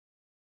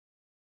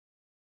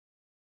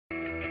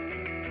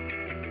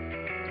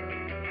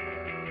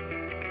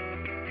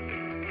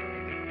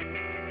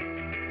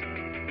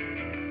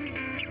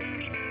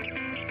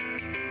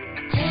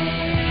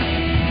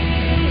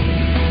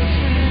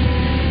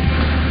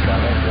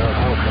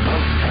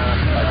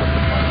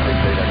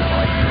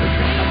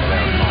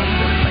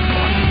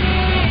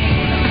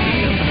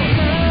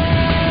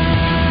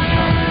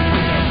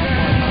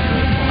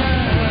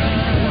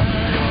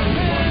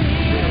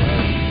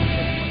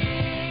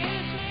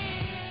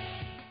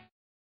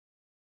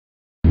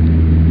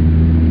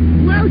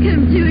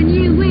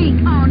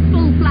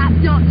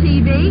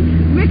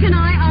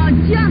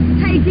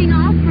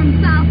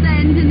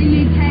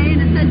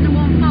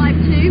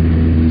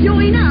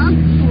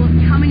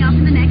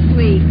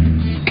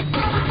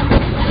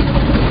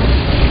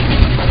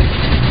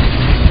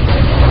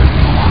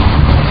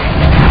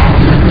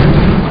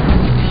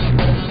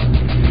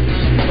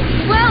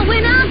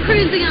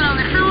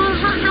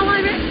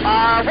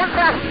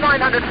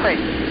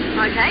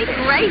Okay,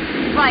 great.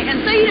 Right,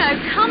 and so, you know,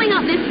 coming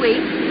up this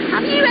week,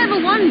 have you ever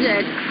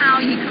wondered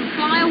how you can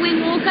fly a wing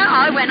walker?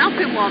 I went up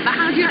in one, but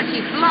how do you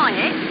actually fly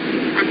it?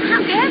 And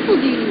how careful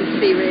do you need to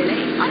be,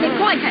 really? I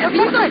think quite careful.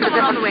 You've got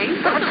someone on the wing.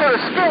 Different sort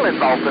of skill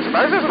involved, I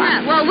suppose, isn't it?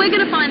 Yeah, well, we're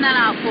going to find that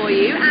out for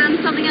you. And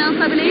something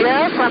else, I believe?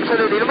 Yes,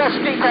 absolutely. The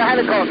Mosqutio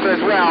helicopter as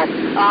well.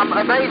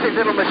 Amazing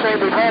little machine.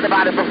 We've heard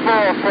about it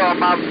before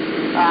from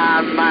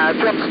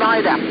John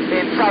Snyder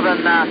in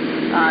southern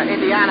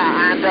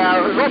Indiana, and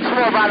lots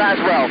more about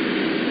that as well.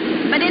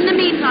 But in the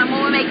meantime,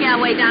 while we're making our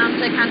way down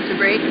to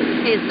Canterbury,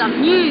 here's some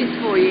news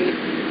for you.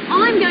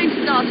 I'm going to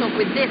start off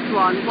with this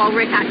one while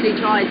Rick actually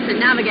tries to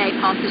navigate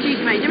past the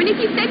shooting range. I mean, if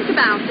you think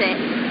about it,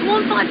 the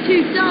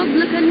 152 does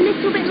look a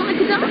little bit like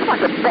a duck. It's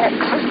like a box,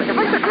 isn't it? It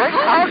makes a great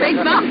target. Big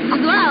bumps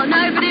as well.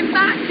 No, but in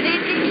fact,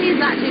 it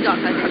is actually a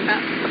duck, I think. But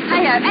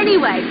hey-ho.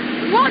 Anyway,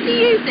 what do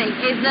you think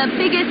is the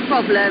biggest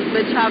problem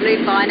with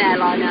travelling by an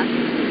airliner?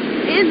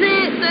 Is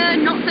it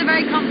the not so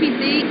very comfy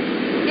seat?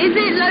 Is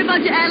it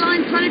low-budget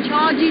airlines trying to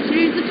charge you to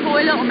use the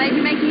toilet or maybe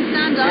making you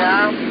stand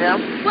up?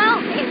 Yeah. Well,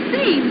 it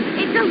seems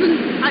it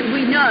doesn't,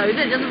 we know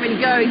that it doesn't really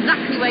go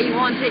exactly where you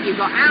want it. You've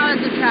got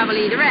hours of travel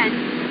either end.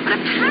 But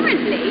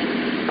apparently,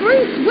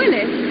 Bruce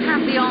Willis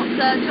has the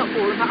answer to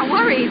all of our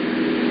worries.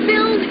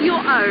 Build your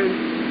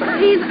own.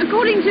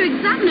 According to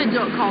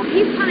Examiner.com,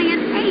 he's planning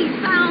an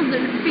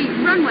 8,000 feet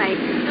runway.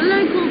 The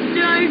locals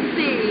don't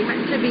seem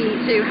to be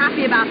too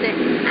happy about it.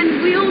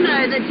 And we all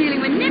know that dealing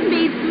with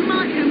NIMBYs who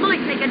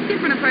might take a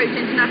different approach to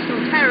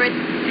international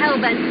terrorists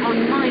hell-bent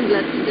on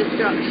mindless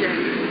destruction.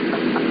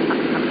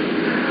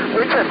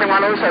 Interesting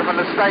one also from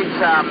the States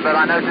that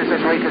I noticed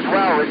this week as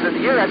well is that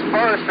the US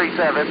Forestry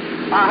Service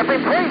have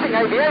been praising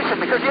aviation,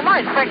 because you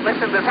might think,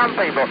 listen to some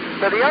people,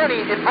 that the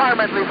only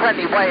environmentally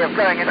friendly way of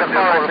going into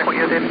forest,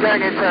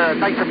 going into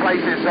nature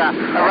places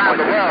around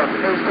the world,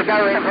 is to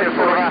go into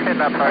sort of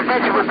a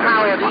vegetable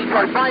powered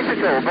eco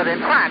bicycle. But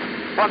in fact,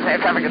 one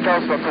second, traffic control,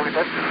 stop talking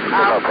to us.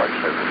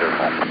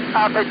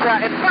 But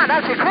in fact,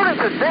 actually, according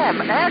to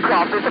them,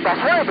 aircraft is the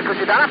best way, because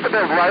you don't have to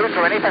build roads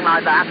or anything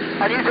like that,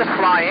 and you just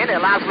fly in. It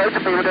allows loads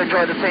of people to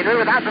enjoy the scenery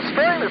without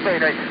destroying the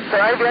scenery. So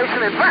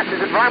aviation, in fact,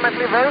 is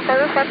environmentally very,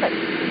 very friendly.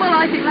 Well,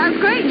 I think that's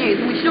great news,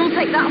 and we should all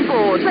take that on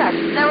board. Yes.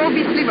 They're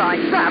obviously right.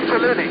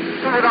 Absolutely.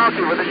 Who would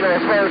argue with the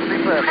US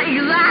Forestry Service?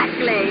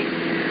 Exactly.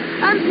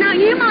 Now,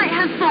 you might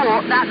have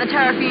thought that the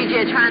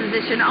Terrafugia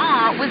Transition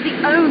R was the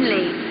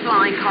only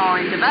flying car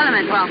in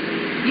development. Well,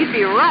 you'd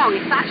be wrong.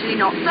 It's actually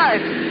not so.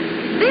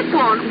 This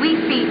one we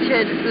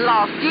featured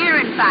last year,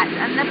 in fact,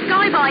 and the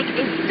Skybike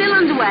is still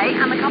underway,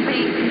 and the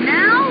company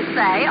now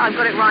say, I've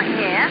got it right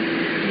here,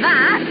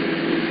 that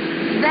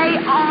they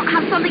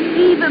have something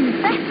even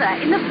better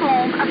in the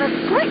form of a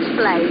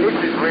switchblade.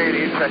 This is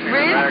really interesting.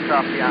 Really?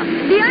 Aircraft, yeah.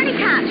 The only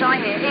catch I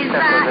hear is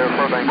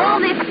that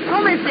while this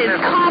promises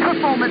car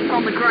performance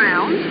on the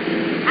ground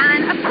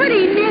and a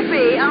pretty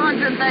nippy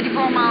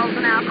 134 miles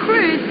an hour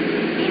cruise,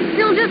 it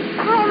still just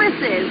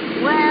promises,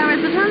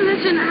 whereas the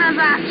transition has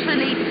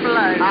actually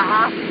flown.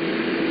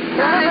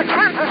 Well, the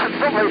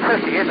transition's not very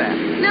pretty, is it?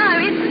 No,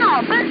 it's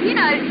not. But, you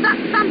know,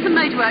 Samsung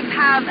Motorworks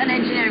have an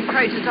engineering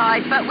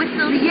prototype, but we're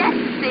still yet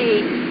to see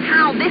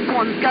how this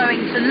one's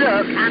going to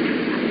look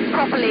and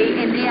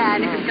properly in the air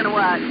and if it's going to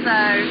work. So,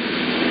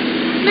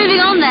 moving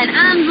on then.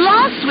 And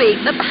last week,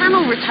 the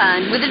panel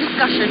returned with a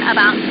discussion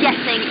about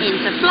getting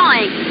into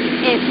flying.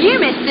 If you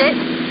missed it,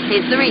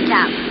 here's the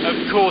recap.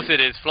 Of course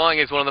it is. Flying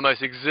is one of the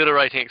most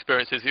exhilarating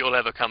experiences that you'll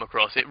ever come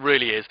across. It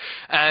really is.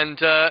 And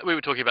we were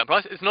talking about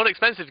price. It's not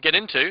expensive to get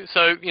into,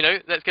 so, you know,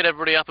 let's get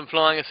everybody up and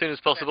flying as soon as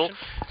possible.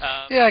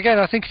 Yeah, again,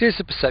 I think it is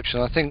a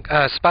perception. I think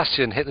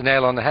Sebastian hit the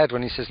nail on the head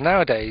when he says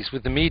nowadays,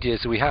 with the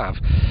medias we have,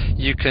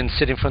 you can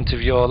sit in front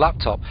of your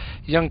laptop.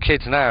 Young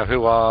kids now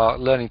who are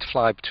learning to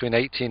fly between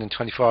 18 and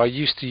 24 are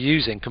used to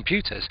using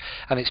computers,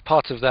 and it's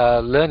part of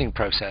their learning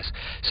process.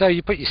 So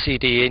you put your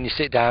CD in, you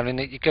sit down, and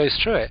it goes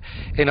through it.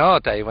 In our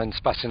day, when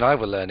Sebastian and I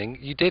were learning,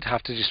 you did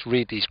have to just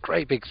read these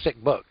great big thick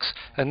books,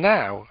 and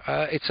now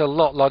it's a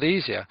lot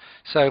easier.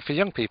 So for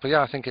young people,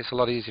 yeah, I think it's a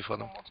lot easier for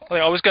them.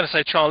 I was going to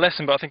say trial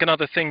lesson, but I think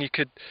another thing you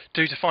could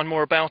do to find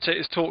more about it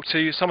is talk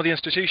to some of the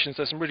institutions.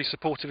 There's some really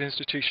supportive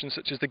institutions,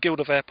 such as the Guild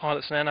of Air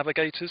Pilots and Air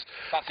Navigators.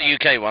 That's the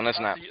UK one,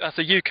 isn't it? That's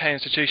a UK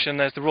institution.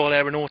 There's the Royal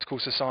Aeronautical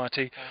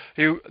Society,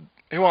 who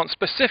aren't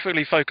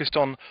specifically focused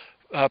on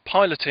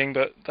piloting,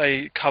 but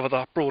they cover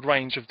the broad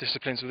range of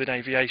disciplines within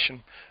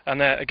aviation.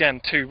 And they're, again,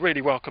 two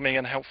really welcoming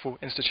and helpful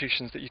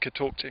institutions that you could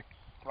talk to.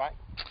 Right.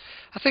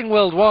 I think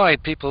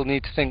worldwide people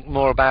need to think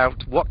more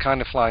about what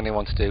kind of flying they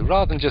want to do.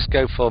 Rather than just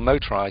go for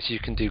motorised, you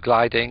can do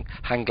gliding,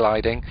 hang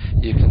gliding,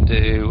 you can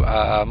do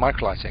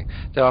microlighting.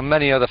 There are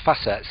many other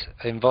facets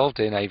involved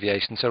in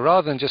aviation, so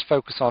rather than just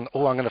focus on,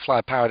 oh, I'm going to fly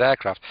a powered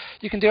aircraft,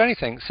 you can do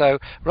anything. So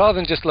rather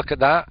than just look at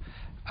that,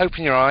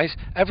 open your eyes.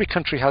 Every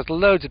country has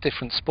loads of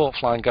different sport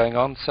flying going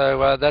on,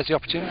 so there's the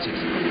opportunities.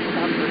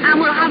 And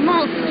we'll have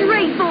more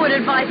straightforward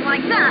advice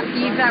like that for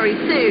you very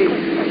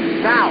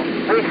soon. Now,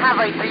 we have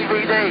a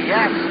DVD,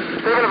 yes.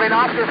 People have been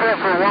asking for it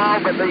for a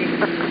while, but the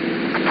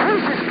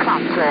Traces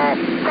Cups or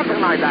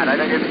something like that, I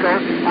think it's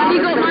called. Have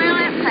you got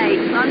my plate?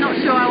 I'm not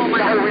sure I want my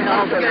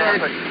No, good.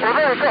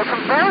 Although we've got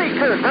some very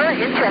good, very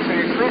interesting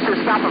exclusive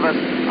stuff of us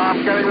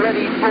getting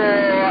ready for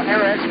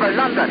Aero Expo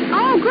London.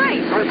 Oh,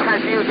 great. Which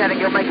has you getting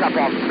your makeup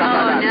on, stuff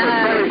like that. No. So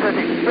it's very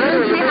pretty.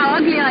 Don't see how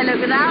ugly I look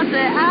without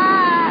it.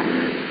 Ah.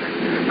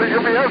 But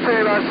you'll be able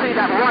to see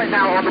that right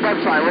now on the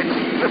website, which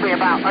should be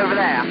about over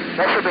there.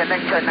 There should be a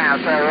link to it now,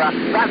 so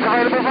that's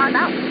available right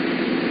now.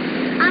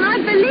 And I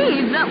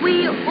believe that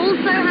we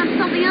also had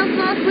something else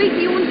last week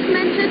you wanted to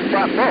mention.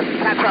 Well,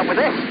 catch up with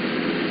this.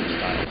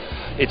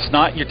 It's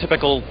not your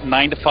typical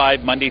 9 to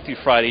 5, Monday through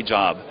Friday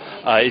job.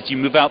 As you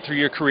move out through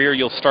your career,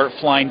 you'll start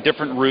flying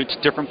different routes,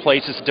 different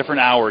places,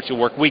 different hours. You'll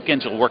work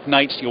weekends, you'll work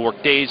nights, you'll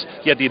work days.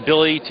 You have the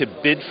ability to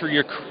bid for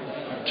your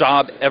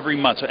job every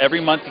month. So every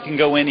month you can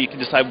go in and you can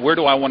decide, where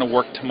do I want to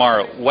work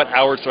tomorrow? What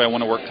hours do I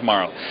want to work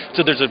tomorrow?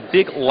 So there's a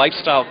big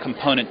lifestyle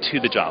component to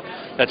the job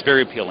that's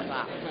very appealing.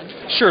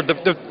 Sure,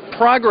 the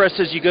progress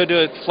as you go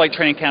to a flight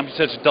training campus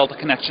such as Delta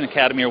Connection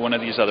Academy or one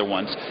of these other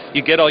ones,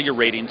 you get all your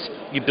ratings,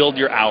 you build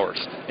your hours.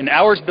 And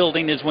hours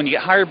building is when you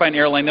get hired by an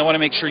airline, they want to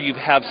make sure you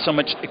have so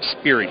much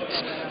experience.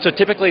 So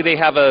typically they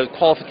have a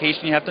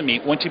qualification you have to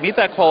meet. Once you meet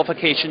that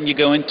qualification, you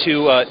go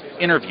into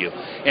interview.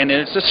 And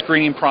it's a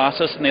screening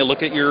process, and they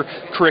look at your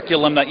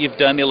curriculum that you've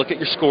done, they look at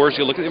your scores,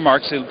 you look at your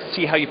marks, they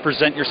see how you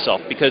present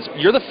yourself, because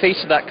you're the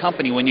face of that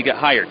company when you get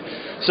hired.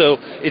 So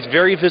it's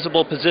very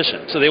visible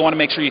position. So they want to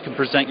make sure you can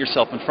present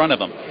yourself in front of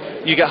them.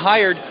 You get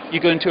hired, you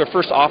go into a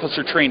first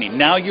officer training.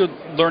 Now you're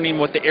learning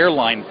what the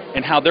airline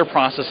and how their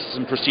processes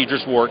and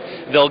procedures work.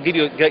 They'll get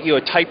you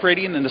a type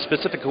rating and the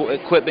specific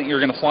equipment you're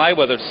going to fly,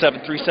 whether it's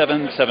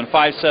 737,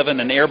 757,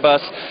 an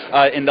Airbus,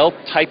 and they'll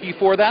type you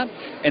for that.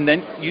 And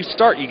then you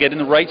start. You get in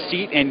the right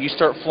seat and you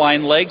start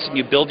flying legs, and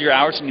you build your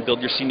hours and you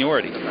build your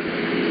seniority.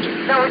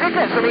 Now, we did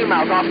get some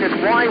emails asking us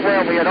why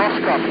were we at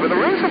Oscars, but the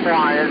reason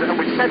why is, and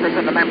we said this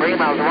in the member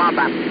emails around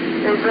that,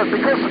 is that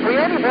because we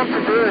only want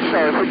to do a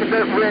show if we can do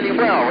it really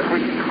well, if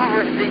we can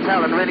cover it in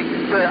detail and really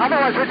do it.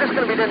 Otherwise, we're just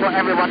going to be doing what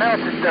everyone else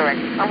is doing,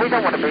 and we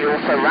don't want to be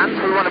also rants,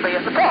 we want to be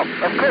at the top,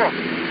 of course.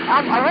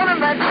 I want to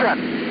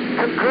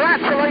mention,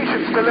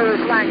 congratulations to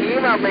Lewis Lang. He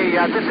emailed me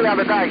just the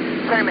other day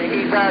saying that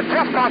he's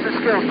just passed his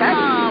skills test.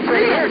 Oh, so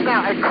he is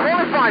now a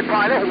qualified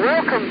pilot.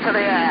 Welcome to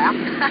the air.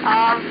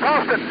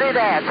 Passed at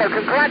mid-air. So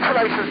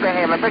congratulations to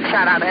him. A big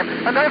shout out to him.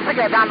 And don't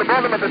forget, down the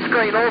bottom of the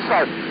screen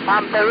also,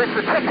 there is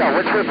the ticker,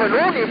 which will put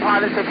all new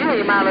pilots. If you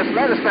email us,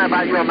 let us know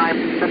about your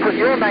name. We'll put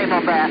your name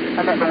on there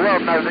and let the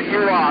world know that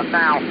you are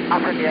now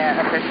up in the air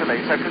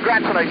officially. So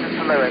congratulations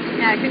to Lewis.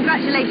 Yeah,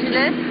 congratulations,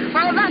 Lewis.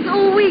 Well, that's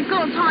all we've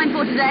got time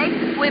for today.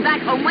 We're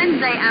back on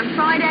Wednesday and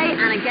Friday,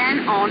 and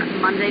again on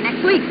Monday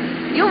next week.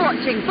 You're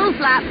watching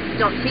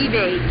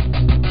FullFlap.tv.